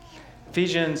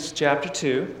Ephesians chapter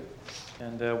 2,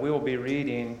 and we will be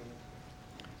reading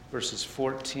verses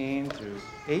 14 through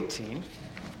 18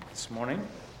 this morning.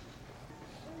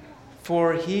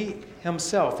 For he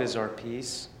himself is our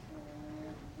peace,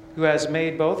 who has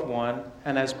made both one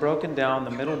and has broken down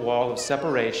the middle wall of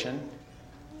separation,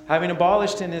 having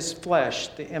abolished in his flesh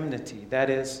the enmity, that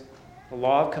is, the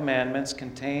law of commandments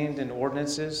contained in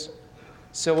ordinances,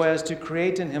 so as to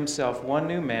create in himself one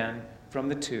new man from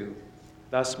the two,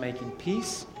 thus making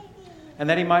peace, and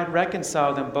that he might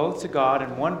reconcile them both to God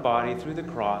in one body through the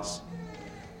cross,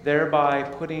 thereby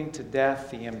putting to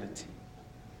death the enmity.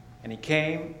 And he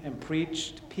came and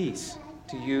preached peace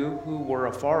to you who were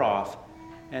afar off,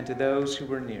 and to those who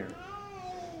were near.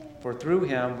 For through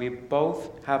him we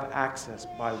both have access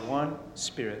by one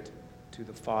Spirit to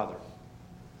the Father.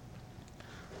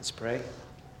 Let's pray.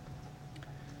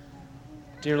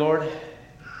 Dear Lord,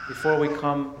 before we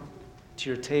come to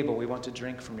your table, we want to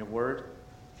drink from your word.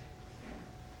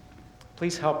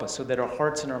 Please help us so that our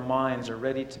hearts and our minds are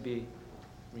ready to be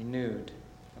renewed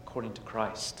according to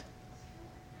Christ.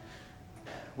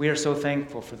 We are so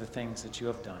thankful for the things that you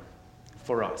have done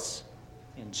for us.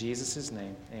 In Jesus'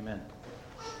 name, amen.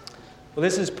 Well,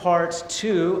 this is part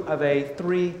 2 of a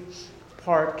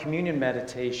 3-part communion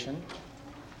meditation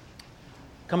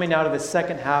coming out of the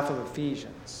second half of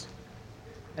Ephesians.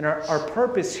 And our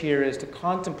purpose here is to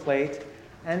contemplate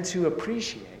and to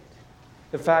appreciate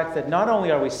the fact that not only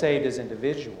are we saved as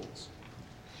individuals,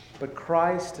 but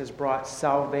Christ has brought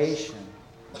salvation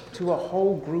to a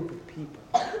whole group of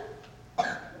people.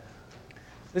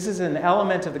 This is an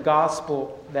element of the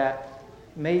gospel that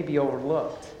may be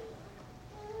overlooked.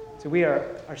 So we are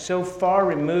so far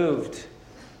removed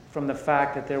from the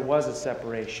fact that there was a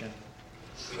separation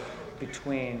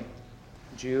between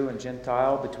Jew and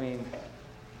Gentile, between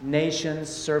nations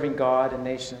serving God and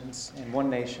nations, and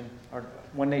one nation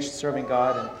serving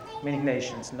God and many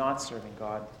nations not serving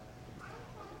God.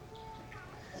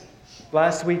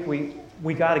 Last week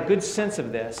we got a good sense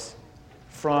of this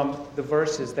from the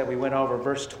verses that we went over.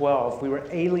 Verse 12, we were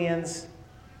aliens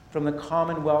from the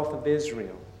commonwealth of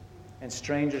Israel and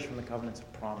strangers from the covenants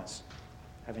of promise,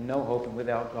 having no hope and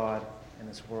without God in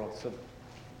this world. So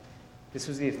this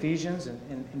was the Ephesians,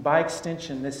 and by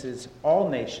extension, this is all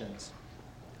nations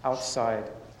outside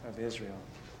of Israel.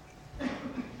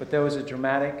 But there was a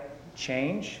dramatic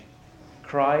change.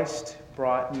 Christ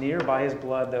brought near by his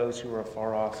blood those who were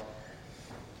afar off.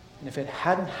 And if it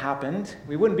hadn't happened,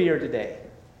 we wouldn't be here today.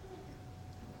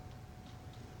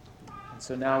 And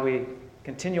so now we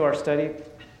continue our study,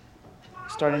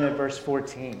 starting at verse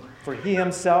 14. For he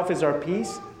himself is our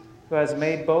peace, who has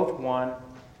made both one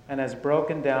and has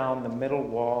broken down the middle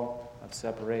wall of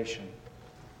separation.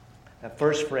 That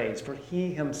first phrase, for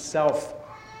he himself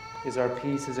is our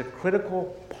peace, is a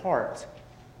critical part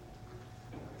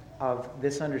of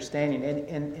this understanding.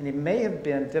 And it may have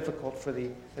been difficult for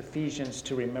the Ephesians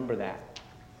to remember that.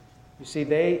 You see,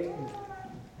 they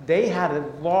had a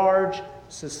large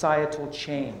societal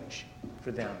change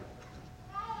for them.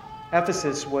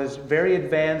 Ephesus was very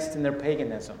advanced in their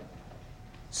paganism.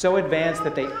 So advanced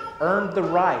that they earned the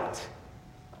right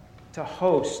to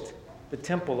host the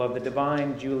temple of the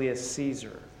divine Julius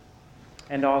Caesar,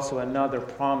 and also another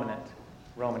prominent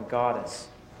Roman goddess.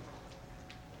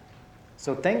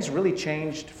 So things really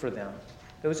changed for them.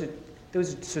 There was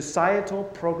a societal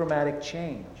programmatic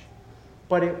change.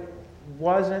 But it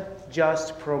wasn't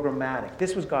just programmatic.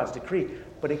 This was God's decree,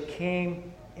 but it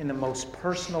came in the most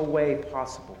personal way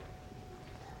possible.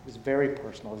 It was very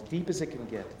personal, as deep as it can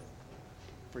get.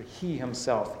 For he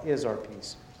himself is our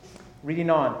peace. Reading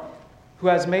on. Who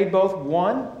has made both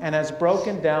one and has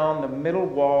broken down the middle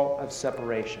wall of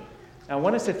separation. Now, I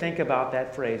want us to think about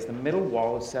that phrase, the middle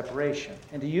wall of separation,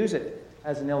 and to use it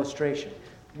as an illustration.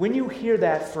 When you hear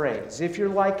that phrase, if you're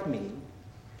like me,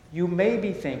 you may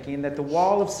be thinking that the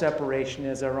wall of separation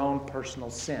is our own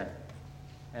personal sin.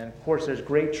 And of course, there's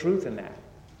great truth in that.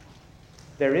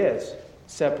 There is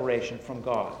separation from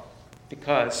God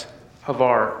because of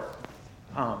our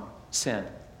sin.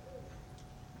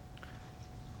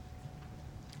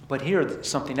 But here,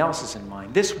 something else is in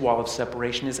mind. This wall of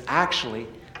separation is actually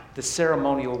the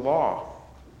ceremonial law.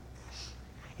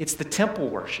 It's the temple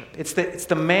worship. It's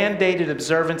the mandated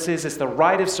observances. It's the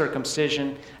rite of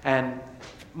circumcision. And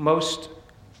most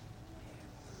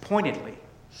pointedly,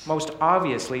 most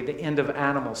obviously, the end of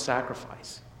animal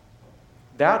sacrifice.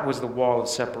 That was the wall of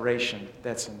separation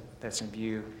that's in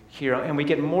view here. And we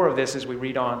get more of this as we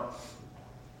read on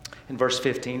in verse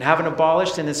 15. Having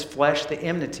abolished in his flesh the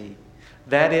enmity,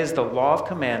 that is, the law of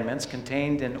commandments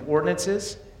contained in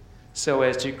ordinances, so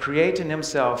as to create in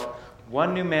himself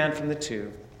one new man from the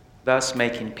two, thus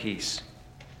making peace.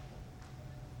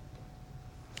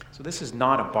 So this is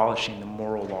not abolishing the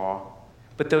moral law,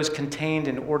 but those contained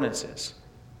in ordinances.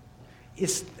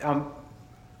 It's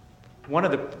one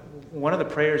of the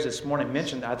prayers this morning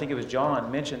mentioned, I think it was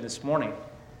John mentioned this morning,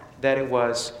 that it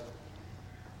was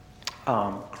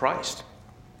Christ.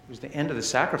 It was the end of the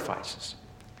sacrifices.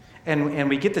 And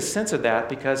we get the sense of that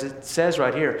because it says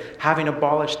right here, having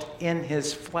abolished in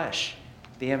his flesh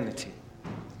the enmity.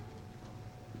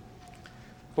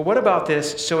 But what about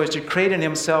this? So as to create in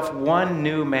himself one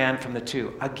new man from the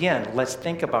two. Again, let's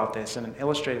think about this in an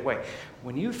illustrated way.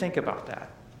 When you think about that,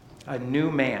 a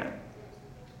new man,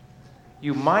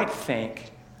 you might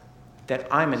think that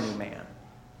I'm a new man.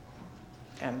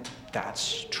 And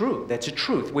that's true. That's a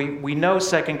truth. We know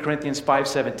 2 Corinthians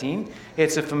 5:17.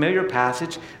 It's a familiar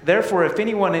passage. Therefore, if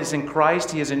anyone is in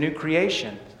Christ, he is a new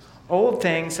creation. Old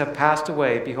things have passed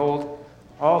away. Behold,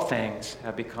 all things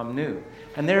have become new.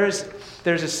 And there's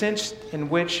a sense in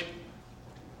which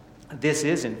this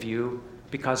is in view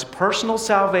because personal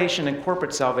salvation and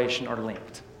corporate salvation are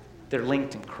linked. They're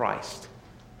linked in Christ.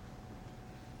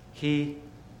 He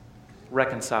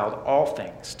reconciled all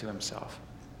things to himself.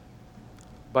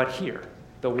 But here,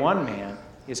 the one man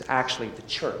is actually the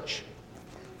church.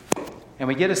 And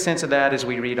we get a sense of that as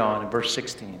we read on in verse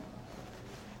 16.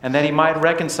 And that he might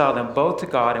reconcile them both to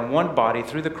God in one body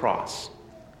through the cross,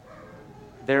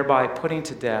 thereby putting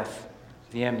to death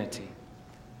the enmity.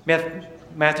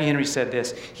 Matthew Henry said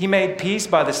this, he made peace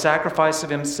by the sacrifice of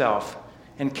himself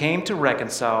and came to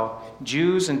reconcile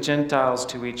Jews and Gentiles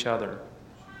to each other.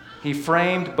 He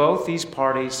framed both these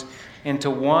parties into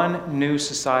one new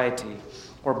society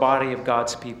or body of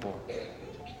God's people,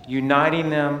 uniting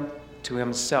them to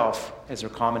himself as their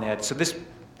common head. So this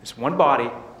one body,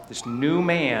 this new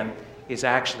man, is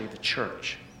actually the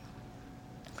church.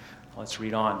 Let's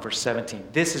read on, verse 17.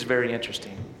 This is very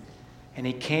interesting. And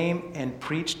he came and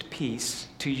preached peace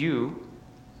to you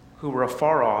who were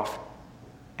afar off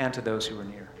and to those who were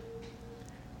near.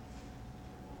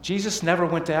 Jesus never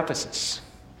went to Ephesus.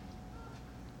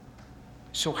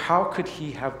 So how could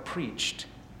he have preached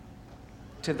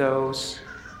to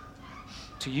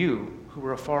you who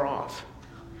were afar off?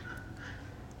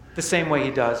 The same way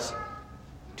he does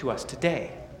to us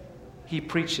today. He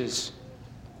preaches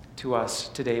to us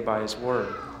today by his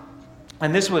word.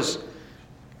 And this was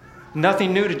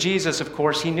nothing new to Jesus, of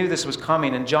course. He knew this was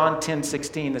coming. In John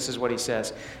 10:16, this is what he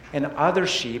says. And other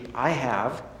sheep I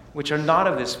have, which are not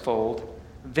of this fold,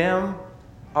 them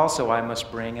also I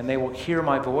must bring, and they will hear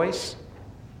my voice,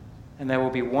 and there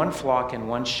will be one flock and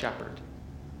one shepherd.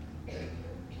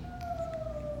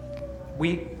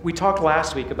 We talked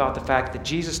last week about the fact that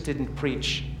Jesus didn't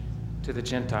preach to the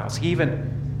Gentiles. He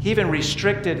even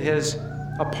restricted his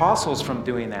apostles from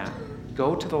doing that.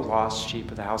 Go to the lost sheep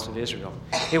of the house of Israel.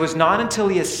 It was not until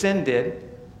he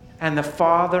ascended and the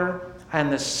Father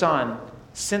and the Son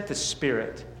sent the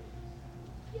Spirit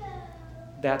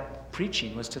that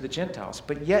preaching was to the Gentiles.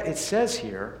 But yet it says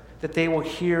here that they will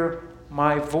hear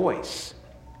my voice.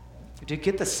 Do you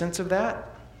get the sense of that?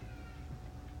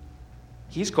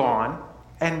 He's gone,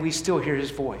 and we still hear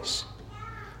his voice.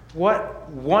 What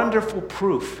wonderful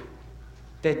proof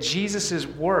that Jesus'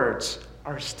 words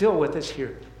are still with us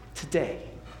here today.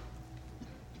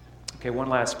 Okay, one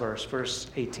last verse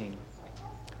 18.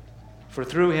 For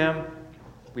through him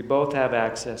we both have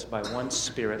access by one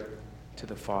Spirit to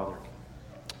the Father.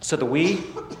 So that we,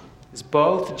 as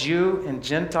both Jew and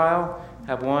Gentile,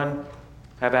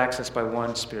 have access by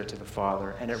one Spirit to the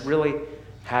Father. And it really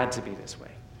had to be this way.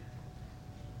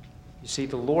 You see,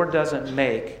 the Lord doesn't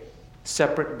make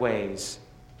separate ways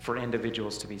for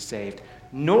individuals to be saved,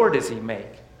 nor does he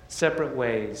make separate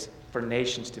ways for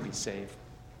nations to be saved,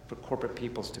 for corporate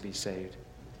peoples to be saved.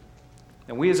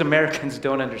 And we as Americans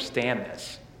don't understand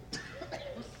this.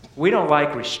 We don't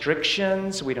like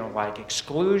restrictions. We don't like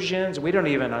exclusions. We don't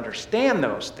even understand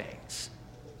those things.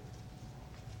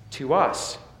 To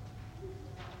us,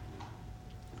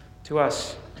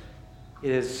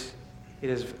 it is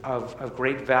of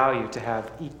great value to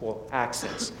have equal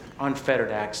access,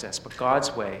 unfettered access. But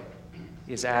God's way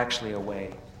is actually a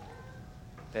way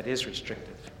that is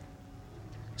restrictive.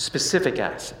 Specific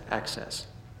access.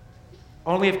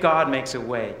 Only if God makes a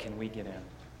way can we get in.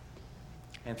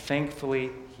 And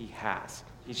thankfully, he has.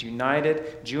 He's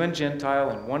united Jew and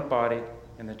Gentile in one body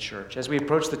in the church. As we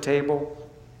approach the table,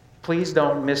 please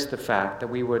don't miss the fact that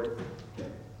we would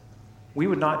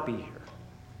not be here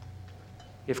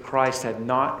if Christ had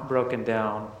not broken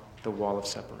down the wall of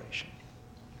separation.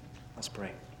 Let's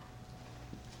pray.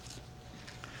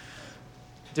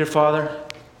 Dear Father,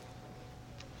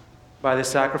 by the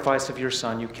sacrifice of your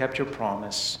Son, you kept your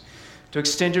promise to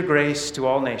extend your grace to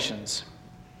all nations.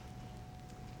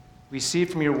 We see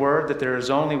from your word that there is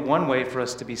only one way for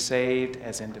us to be saved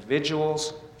as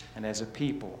individuals and as a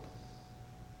people.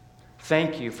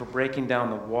 Thank you for breaking down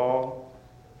the wall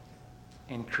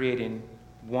and creating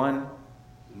one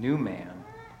new man,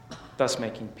 thus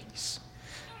making peace.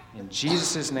 In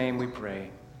Jesus' name we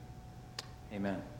pray. Amen.